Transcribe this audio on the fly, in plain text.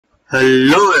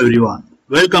Hello everyone,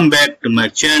 welcome back to my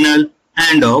channel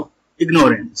End of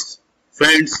Ignorance.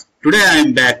 Friends, today I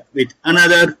am back with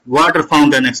another water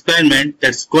fountain experiment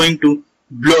that's going to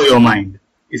blow your mind.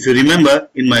 If you remember,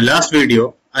 in my last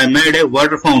video, I made a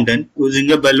water fountain using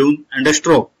a balloon and a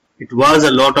straw. It was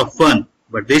a lot of fun,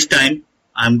 but this time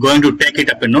I am going to take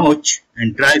it up a notch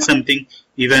and try something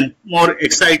even more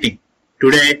exciting.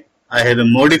 Today I have a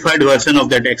modified version of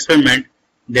that experiment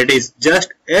that is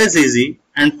just as easy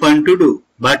and fun to do,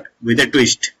 but with a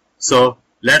twist. So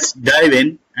let's dive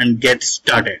in and get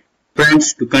started.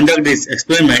 Friends, to conduct this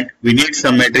experiment, we need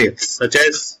some materials such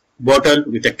as bottle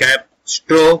with a cap,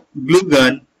 straw, glue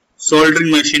gun,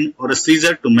 soldering machine or a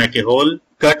scissor to make a hole,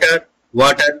 cutter,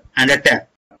 water and a tap.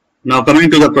 Now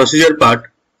coming to the procedure part,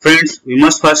 friends, we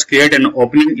must first create an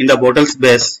opening in the bottle's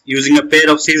base using a pair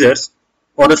of scissors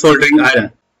or a soldering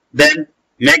iron. Then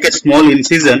make a small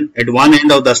incision at one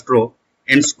end of the straw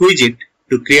and squeeze it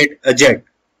to create a jet.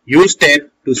 Use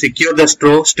tape to secure the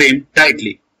straw stream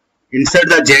tightly. Insert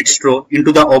the jet straw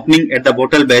into the opening at the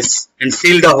bottle base and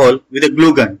seal the hole with a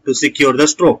glue gun to secure the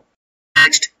straw.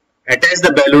 Next, attach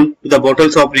the balloon to the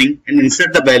bottle's opening and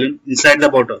insert the balloon inside the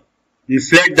bottle.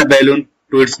 Inflate the balloon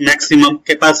to its maximum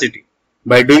capacity.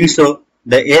 By doing so,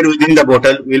 the air within the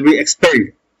bottle will be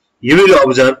expelled. You will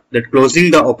observe that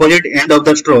closing the opposite end of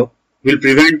the straw will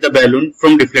prevent the balloon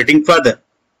from deflating further.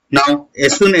 Now,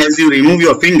 as soon as you remove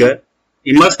your finger,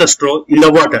 immerse the straw in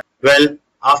the water. Well,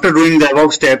 after doing the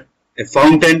above step, a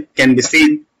fountain can be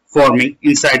seen forming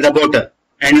inside the bottle,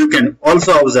 and you can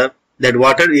also observe that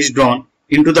water is drawn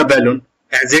into the balloon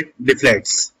as it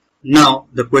deflates. Now,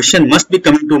 the question must be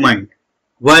coming to mind.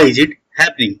 Why is it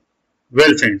happening?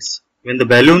 Well friends, when the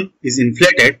balloon is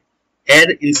inflated, air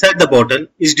inside the bottle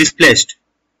is displaced,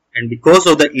 and because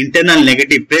of the internal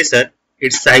negative pressure,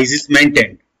 its size is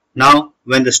maintained. Now,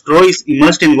 when the straw is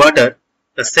immersed in water,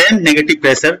 the same negative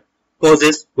pressure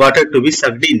causes water to be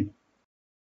sucked in.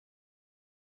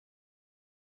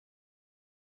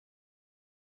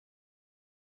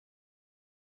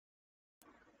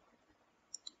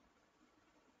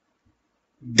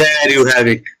 There you have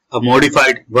it, a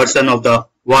modified version of the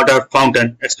water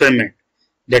fountain experiment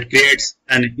that creates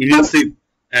an immersive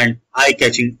and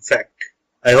eye-catching effect.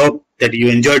 I hope that you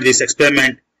enjoyed this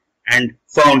experiment and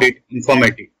found it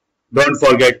informative. Don't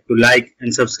forget to like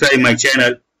and subscribe my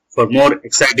channel for more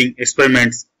exciting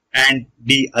experiments and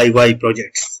DIY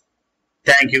projects.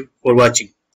 Thank you for watching.